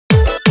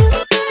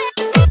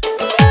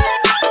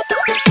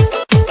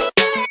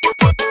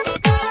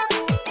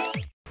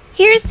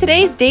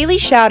today's daily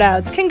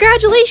shoutouts.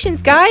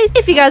 Congratulations, guys!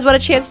 If you guys want a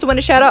chance to win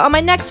a shoutout on my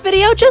next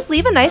video, just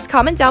leave a nice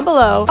comment down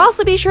below.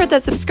 Also, be sure to hit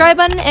that subscribe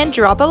button and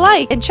drop a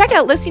like. And check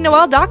out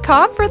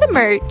LyssyNoel.com for the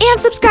merch.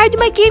 And subscribe to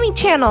my gaming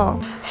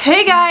channel.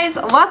 Hey guys,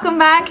 welcome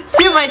back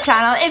to my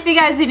channel. If you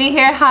guys are new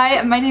here,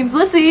 hi, my name's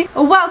Lyssy.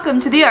 Welcome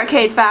to the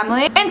arcade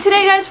family. And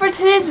today guys, for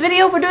today's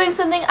video, we're doing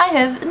something I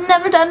have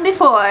never done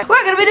before.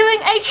 We're gonna be doing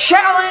a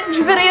challenge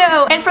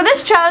video. And for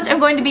this challenge, I'm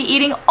going to be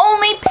eating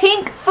only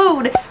pink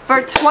food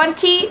for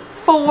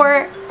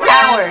 24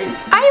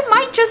 hours. I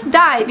might just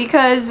die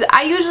because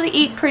I usually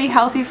eat pretty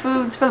healthy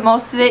foods for the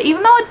most of it,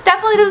 even though it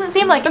definitely doesn't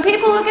seem like. When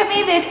people look at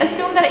me, they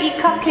assume that I eat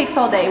cupcakes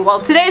all day.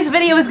 Well, today's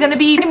video is gonna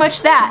be pretty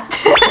much that.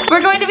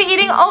 We're going to be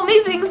eating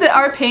only things that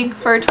are pink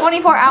for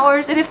 24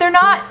 hours, and if they're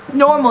not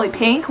normally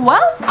pink,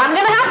 well, I'm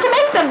gonna have to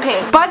make them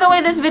pink. By the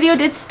way, this video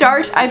did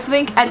start, I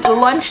think, at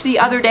lunch the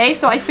other day,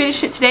 so I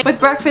finished it today with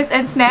breakfast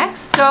and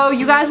snacks. So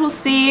you guys will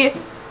see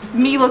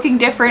me looking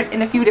different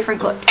in a few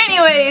different clips.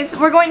 Anyways,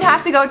 we're going to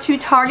have to go to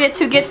Target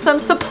to get some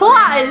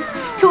supplies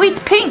to eat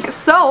pink.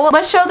 So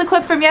let's show the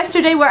clip from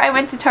yesterday where I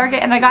went to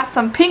Target and I got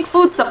some pink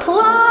food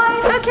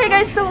supplies. Okay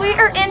guys, so we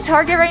are in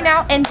Target right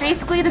now, and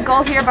basically the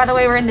goal here, by the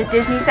way, we're in the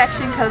Disney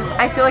section because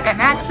I feel like I'm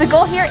at. The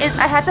goal here is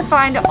I had to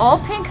find all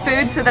pink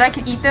food so that I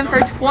can eat them for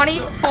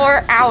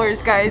 24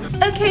 hours, guys.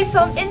 Okay,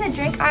 so I'm in the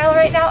drink aisle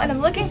right now and I'm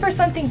looking for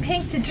something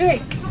pink to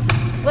drink.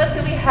 What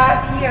do we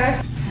have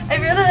here? I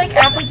really like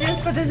apple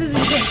juice, but this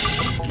isn't pink.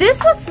 This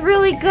looks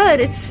really good.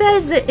 It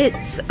says that it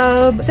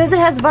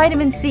has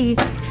vitamin C.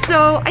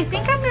 So I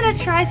think I'm gonna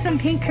try some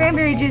pink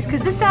cranberry juice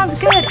because this sounds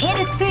good and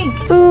it's pink.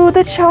 Ooh,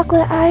 the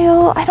chocolate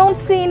aisle. I don't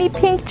see any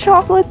pink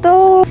chocolate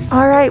though.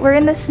 All right, we're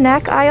in the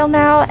snack aisle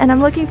now and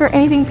I'm looking for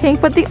anything pink,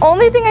 but the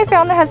only thing I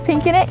found that has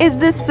pink in it is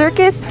this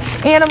circus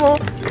animal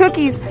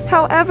cookies.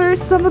 However,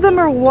 some of them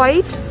are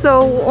white,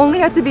 so we'll only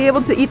have to be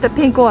able to eat the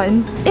pink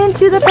ones.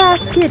 Into the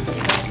basket.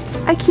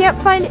 I can't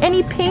find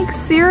any pink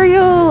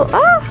cereal.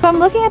 Ah! So I'm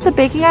looking at the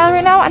baking aisle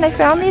right now and I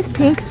found these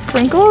pink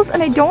sprinkles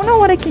and I don't know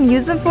what I can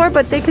use them for,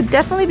 but they could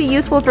definitely be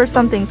useful for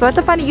something, so I have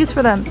to find a use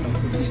for them.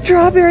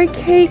 Strawberry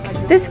cake.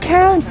 This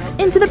counts.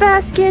 Into the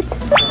basket.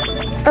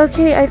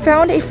 Okay, I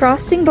found a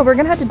frosting, but we're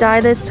gonna have to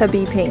dye this to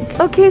be pink.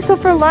 Okay, so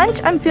for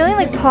lunch, I'm feeling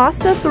like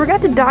pasta, so we're gonna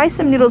have to dye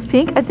some noodles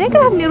pink. I think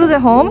I have noodles at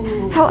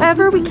home.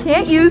 However, we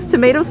can't use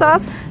tomato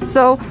sauce,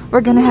 so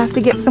we're gonna have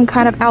to get some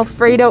kind of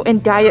Alfredo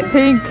and dye it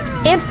pink.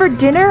 And for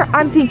dinner,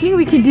 I'm thinking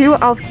we can do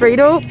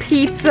Alfredo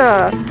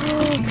pizza.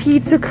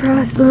 Pizza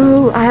crust.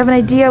 Ooh, I have an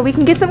idea. We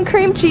can get some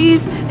cream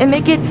cheese and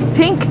make it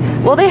pink.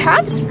 Well, they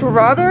have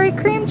strawberry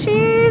cream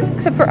cheese,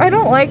 except for I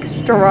don't like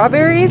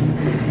strawberries.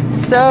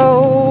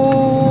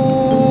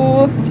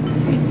 So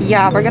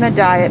yeah, we're gonna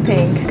dye it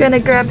pink. Gonna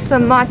grab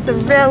some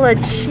mozzarella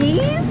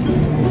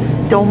cheese.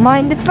 Don't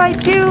mind if I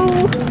do.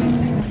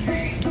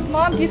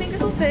 Mom, do you think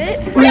this will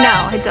fit? No,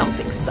 I don't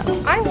think so.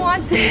 I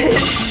want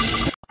this.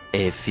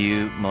 A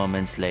few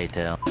moments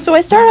later. So I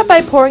started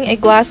by pouring a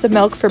glass of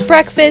milk for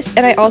breakfast,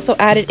 and I also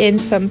added in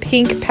some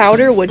pink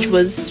powder, which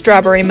was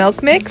strawberry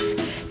milk mix,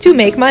 to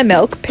make my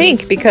milk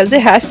pink because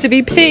it has to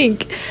be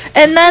pink.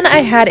 And then I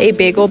had a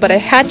bagel, but I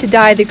had to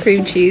dye the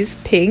cream cheese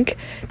pink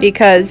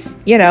because,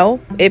 you know,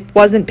 it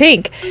wasn't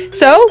pink.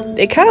 So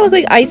it kind of looked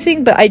like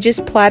icing, but I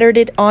just plattered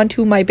it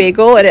onto my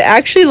bagel and it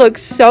actually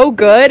looks so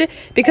good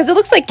because it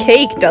looks like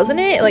cake, doesn't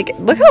it? Like,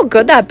 look how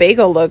good that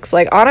bagel looks.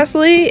 Like,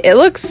 honestly, it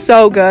looks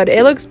so good.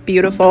 It looks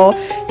beautiful.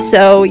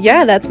 So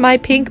yeah, that's my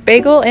pink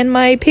bagel and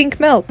my pink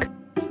milk.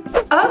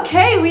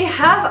 Okay, we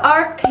have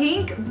our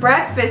pink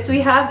breakfast.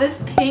 We have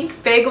this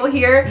pink bagel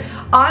here.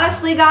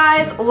 Honestly,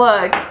 guys,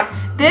 look.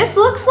 This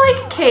looks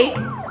like cake.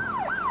 Am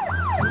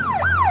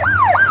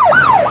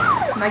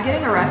I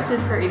getting arrested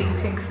for eating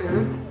pink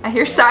food? I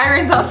hear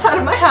sirens outside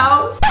of my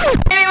house.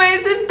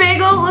 Anyways, this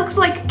bagel looks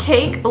like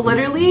cake,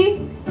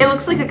 literally. It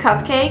looks like a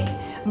cupcake,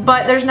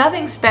 but there's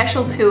nothing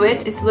special to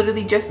it. It's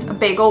literally just a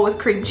bagel with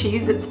cream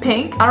cheese. It's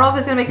pink. I don't know if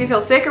it's gonna make me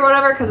feel sick or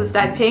whatever because it's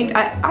dyed pink.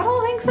 I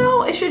don't think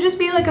so. It should just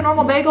be like a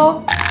normal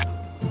bagel.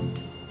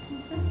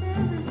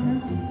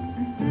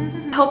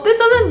 I hope this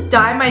doesn't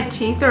dye my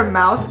teeth or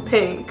mouth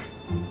pink.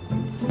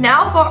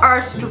 Now for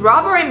our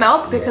strawberry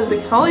milk because we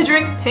can only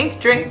drink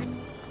pink drinks.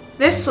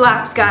 This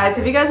slaps, guys.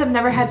 If you guys have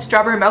never had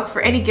strawberry milk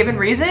for any given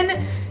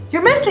reason,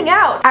 you're missing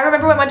out. I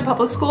remember when I went to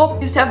public school,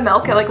 used to have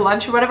milk at like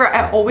lunch or whatever.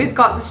 I always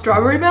got the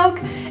strawberry milk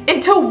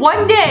until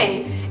one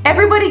day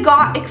everybody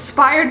got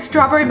expired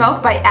strawberry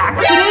milk by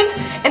accident,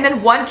 and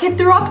then one kid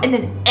threw up and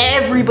then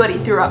everybody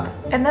threw up.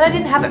 And then I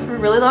didn't have it for a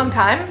really long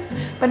time,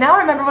 but now I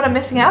remember what I'm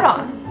missing out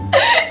on.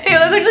 Ew,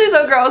 that's actually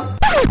so gross.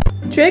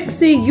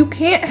 Trixie, you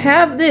can't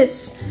have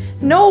this.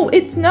 No,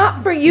 it's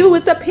not for you.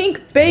 It's a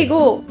pink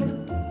bagel.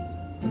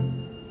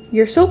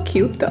 You're so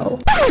cute though.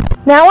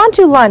 Now on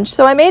to lunch.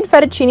 So I made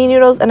fettuccine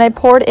noodles and I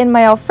poured in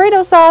my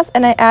Alfredo sauce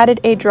and I added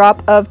a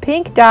drop of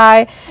pink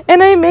dye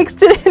and I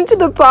mixed it into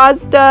the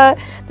pasta.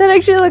 That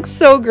actually looks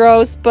so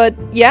gross, but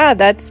yeah,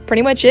 that's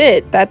pretty much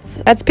it.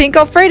 That's pink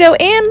Alfredo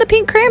and the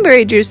pink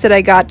cranberry juice that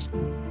I got.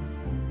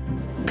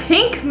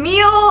 Pink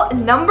meal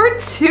number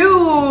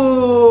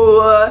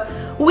 2.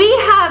 we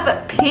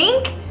have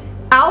pink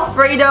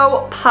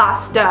Alfredo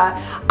pasta.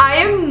 I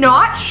am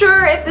not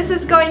sure if this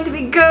is going to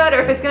be good or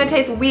if it's going to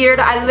taste weird.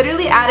 I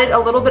literally added a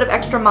little bit of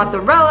extra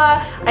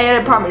mozzarella. I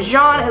added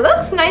Parmesan. It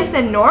looks nice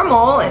and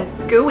normal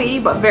and gooey,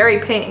 but very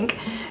pink.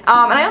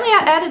 And I only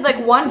added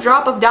like 1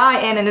 drop of dye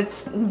in, and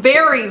it's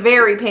very,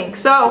 very pink.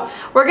 So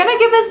we're gonna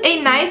give this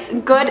a nice,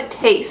 good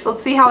taste.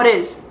 Let's see how it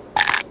is.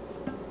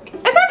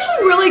 It's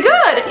actually really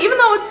good, even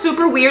though it's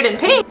super weird and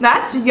pink.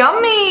 That's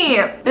yummy.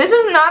 This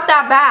is not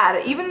that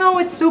bad, even though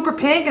it's super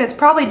pink and it's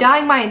probably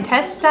dyeing my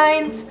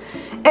intestines.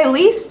 At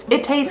least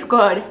it tastes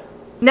good.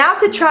 Now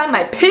to try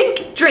my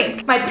pink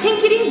drink, my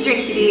pinkity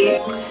drinkity.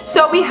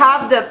 So we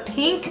have the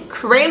pink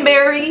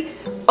cranberry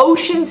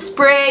ocean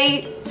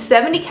spray,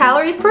 70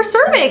 calories per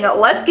serving.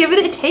 Let's give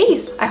it a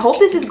taste. I hope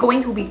this is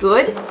going to be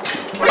good.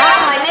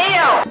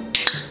 Ah, my nail.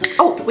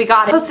 Oh, we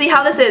got it. Let's see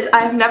how this is.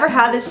 I've never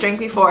had this drink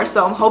before,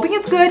 so I'm hoping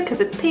it's good because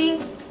it's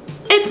pink.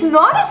 It's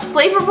not as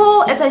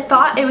flavorful as I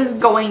thought it was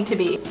going to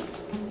be.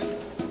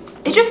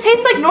 It just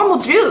tastes like normal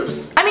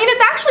juice. I mean,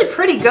 it's actually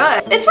pretty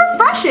good. It's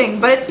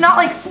refreshing, but it's not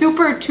like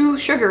super too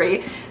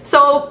sugary.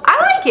 So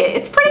I like it.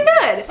 It's pretty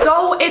good.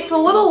 So it's a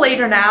little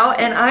later now,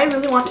 and I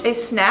really want a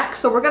snack.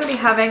 So we're gonna be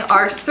having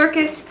our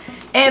circus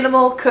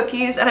animal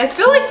cookies. And I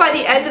feel like by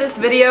the end of this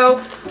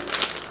video,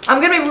 I'm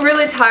gonna be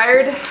really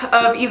tired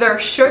of either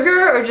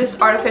sugar or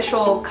just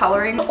artificial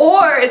coloring,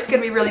 or it's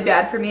gonna be really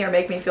bad for me or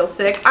make me feel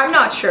sick. I'm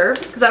not sure,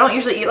 because I don't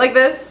usually eat like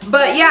this.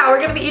 But yeah, we're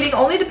gonna be eating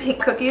only the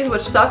pink cookies,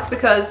 which sucks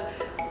because,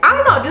 I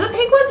don't know, do the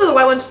pink ones or the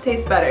white ones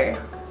taste better?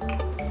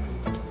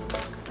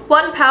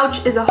 1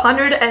 pouch is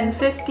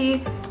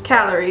 150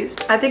 calories.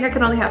 I think I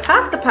can only have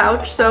half the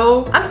pouch,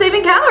 so I'm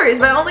saving calories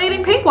by only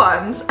eating pink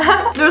ones.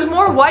 There's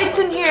more whites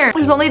in here.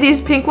 There's only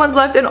these pink ones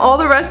left and all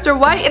the rest are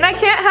white, and I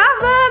can't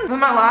have them. This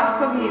is my last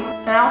cookie,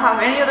 and I don't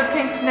have any other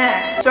pink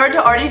snacks. Started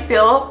to already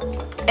feel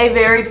a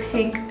very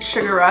pink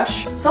sugar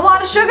rush. It's a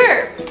lot of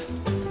sugar.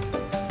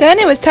 Then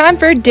it was time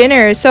for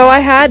dinner, so I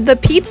had the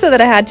pizza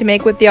that I had to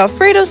make with the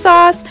Alfredo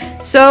sauce.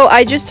 So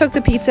I just took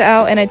the pizza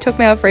out and I took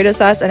my Alfredo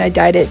sauce and I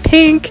dyed it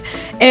pink.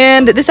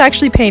 And this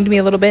actually pained me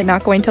a little bit,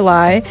 not going to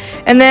lie.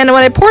 And then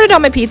when I poured it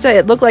on my pizza,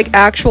 it looked like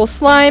actual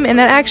slime, and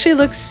that actually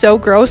looks so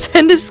gross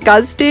and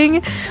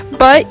disgusting.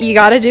 But you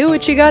gotta do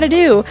what you gotta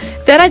do.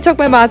 Then I took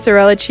my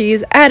mozzarella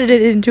cheese, added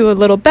it into a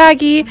little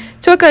baggie,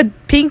 took a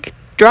pink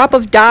drop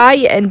of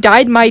dye and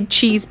dyed my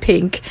cheese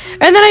pink,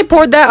 and then I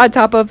poured that on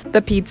top of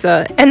the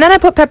pizza, and then I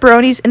put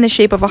pepperonis in the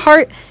shape of a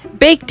heart,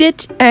 baked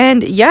it,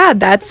 and yeah,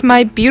 that's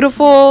my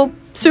beautiful,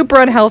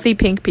 super unhealthy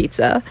pink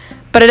pizza,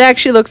 but it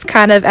actually looks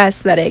kind of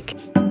aesthetic.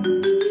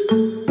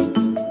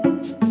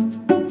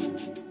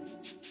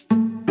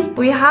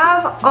 We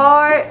have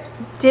our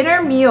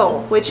dinner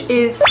meal, which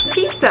is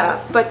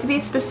pizza, but to be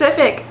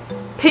specific,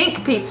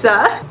 pink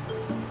pizza.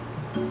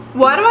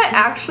 Why do I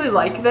actually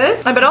like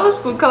this? I bet all this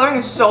food coloring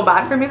is so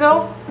bad for me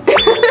though.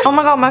 Oh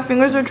my god, my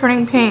fingers are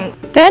turning pink.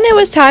 Then it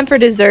was time for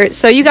dessert,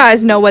 so you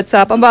guys know what's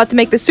up. I'm about to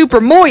make the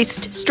super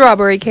moist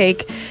strawberry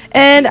cake.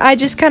 And I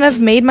just kind of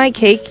made my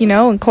cake, you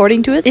know,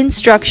 according to its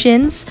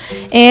instructions.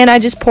 And I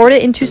just poured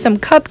it into some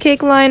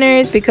cupcake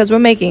liners because we're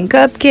making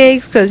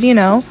cupcakes, because, you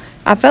know,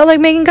 I felt like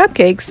making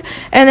cupcakes.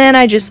 And then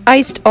I just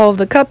iced all of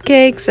the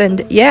cupcakes,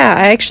 and yeah,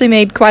 I actually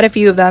made quite a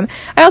few of them.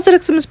 I also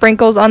took some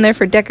sprinkles on there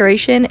for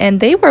decoration, and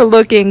they were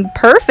looking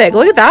perfect.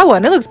 Look at that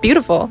one. It looks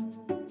beautiful.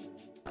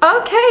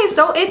 Okay,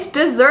 so it's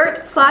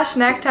dessert slash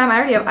snack time. I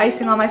already have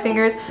icing on my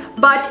fingers,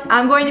 but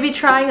I'm going to be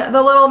trying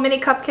the little mini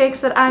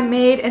cupcakes that I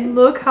made, and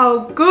look how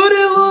good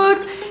it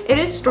looks. It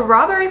is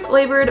strawberry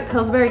flavored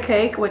Pillsbury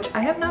cake, which I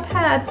have not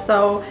had,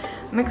 so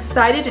I'm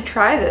excited to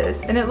try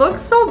this, and it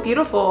looks so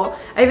beautiful.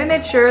 I even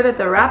made sure that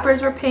the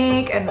wrappers were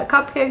pink and the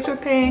cupcakes were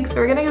pink, so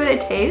we're gonna give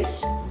it a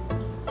taste.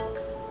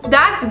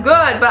 That's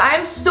good, but I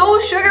am so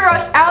sugar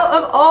rushed out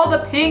of all the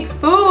pink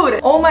food.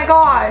 Oh my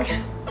gosh.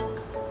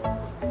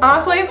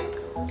 Honestly,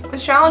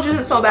 this challenge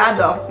isn't so bad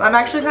though. I'm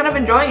actually kind of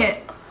enjoying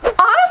it.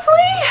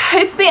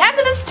 Honestly, it's the end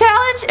of this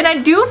challenge, and I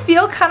do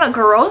feel kind of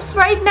gross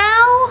right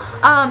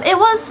now. It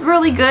was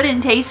really good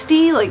and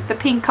tasty, like the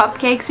pink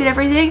cupcakes and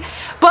everything,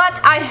 but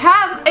I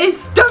have a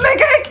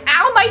stomachache.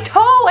 Ow, my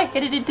toe! I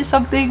hit it into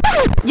something.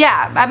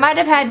 Yeah, I might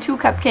have had 2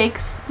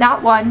 cupcakes,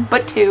 not 1,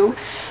 but 2.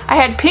 I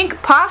had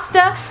pink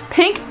pasta,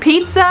 pink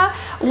pizza,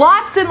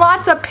 lots and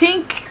lots of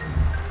pink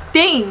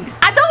things.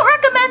 I don't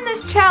recommend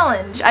this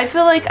challenge. I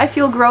feel like I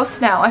feel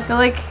gross now. I feel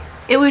like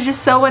it was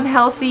just so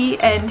unhealthy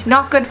and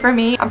not good for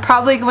me. I'm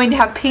probably going to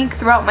have pink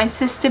throughout my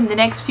system the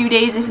next few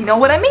days, if you know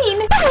what I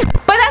mean.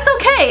 But that's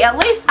okay, at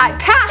least I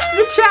passed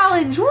the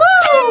challenge, woo!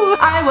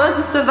 I was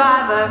a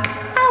survivor,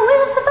 I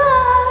will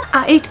survive.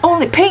 I ate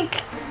only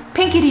pink,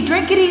 pinkity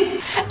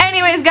drinkities.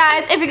 Anyways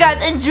guys, if you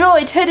guys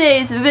enjoyed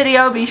today's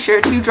video, be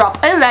sure to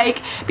drop a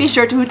like, be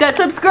sure to hit that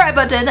subscribe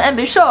button, and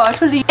be sure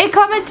to leave a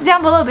comment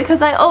down below,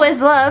 because I always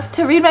love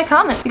to read my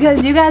comments,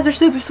 because you guys are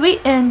super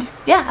sweet, and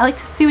yeah, I like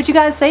to see what you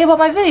guys say about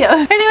my video.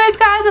 Anyways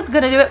guys, that's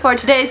gonna do it for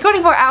today's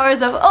 24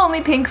 hours of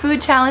only pink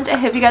food challenge. I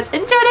hope you guys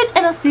enjoyed it,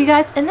 and I'll see you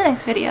guys in the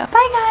next video.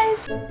 Bye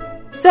guys!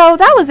 So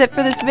that was it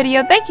for this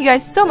video. Thank you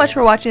guys so much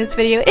for watching this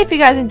video. If you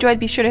guys enjoyed,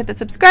 be sure to hit the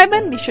subscribe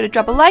button, be sure to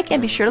drop a like,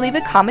 and be sure to leave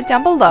a comment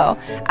down below.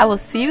 I will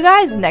see you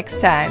guys next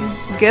time.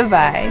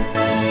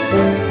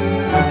 Goodbye.